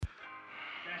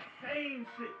Same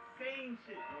shit,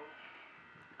 bro.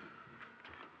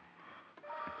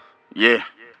 Yeah.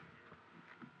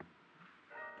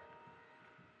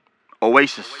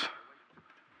 Oasis.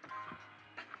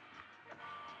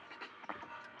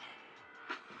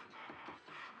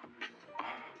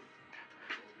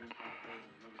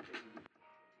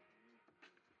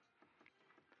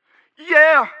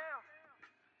 Yeah.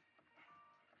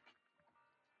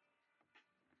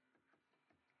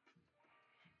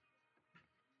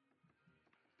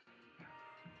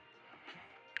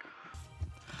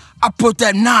 I put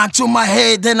that 9 to my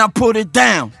head, then I put it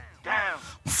down.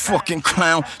 Fucking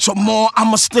clown, so more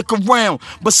I'ma stick around.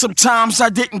 But sometimes I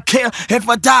didn't care if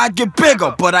I die, I'd get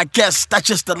bigger. But I guess that's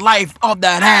just the life of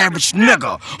that average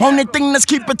nigga. Only thing that's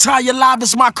keeping Ty alive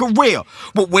is my career.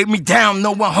 What weighed me down,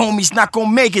 knowing homie's not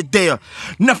gonna make it there.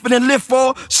 Nothing to live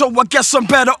for, so I guess I'm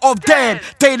better off dead.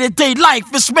 Day-to-day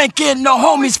life is making the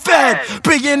homies fed.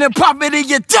 Being in poverty,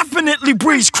 it definitely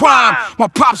breeds crime. My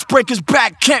pops break his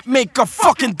back, can't make a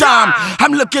fucking dime.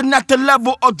 I'm looking at the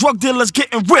level of drug dealers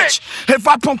getting rich. If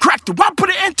I pump crack, do I put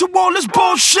it into all this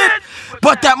bullshit?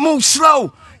 But that moves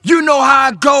slow, you know how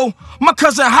I go. My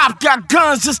cousin Hop got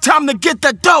guns, it's time to get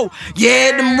that dough.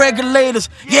 Yeah, them regulators,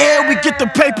 yeah, we get the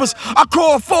papers. I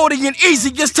call 40 and easy,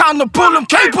 it's time to pull them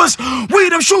capers. We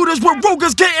them shooters with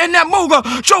Rugers getting that mooga.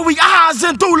 Joey Eyes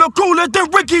and Dula cooler than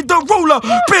Ricky the ruler.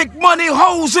 Big money,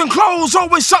 hoes and clothes,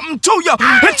 always something to ya.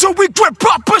 Until we grip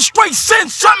up and straight send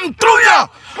something through ya.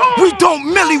 We don't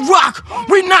milli rock,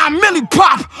 we not milli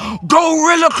pop. Go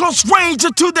real close range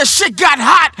until that shit got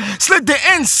hot. Slid the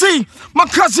NC, my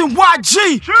cousin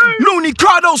YG, Looney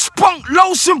Cardo, Spunk,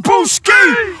 Los, and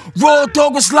Brewski. Raw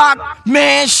Dog was locked,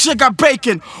 man, shit got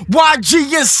bacon.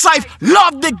 YG and Syph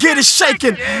love to get it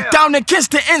shaking. Down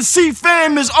against the NC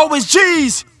fam is always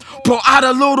G's. Pour out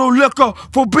a little liquor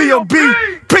for B.O.B.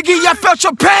 Piggy, I felt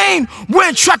your pain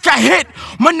when track I hit.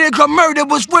 My nigga Murder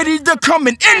was ready to come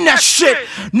and end that shit.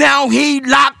 Now he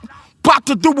locked, about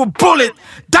to do a bullet.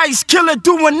 Dice killer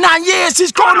doing 9 years,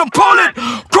 he's gonna pull it.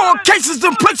 Cold cases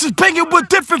and places banging with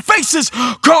different faces.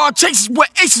 Car chases with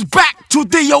aces back to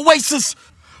the Oasis.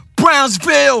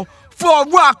 Brownsville, Far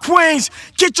Rock, Queens.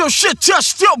 Get your shit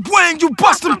touched, still when you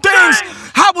bust them things.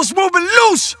 I was moving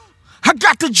loose, I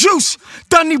got the juice.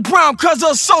 Dunny Brown, cause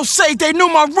of so say they knew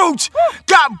my roots.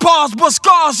 Got bars, but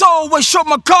scars always show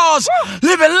my cars.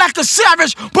 Living like a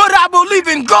savage, but I believe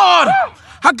in God.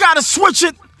 I gotta switch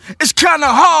it, it's kinda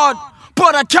hard,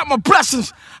 but I count my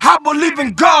blessings, I believe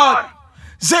in God.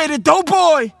 Zay the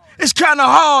Doughboy, it's kinda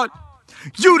hard.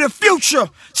 You the future,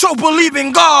 so believe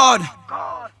in God.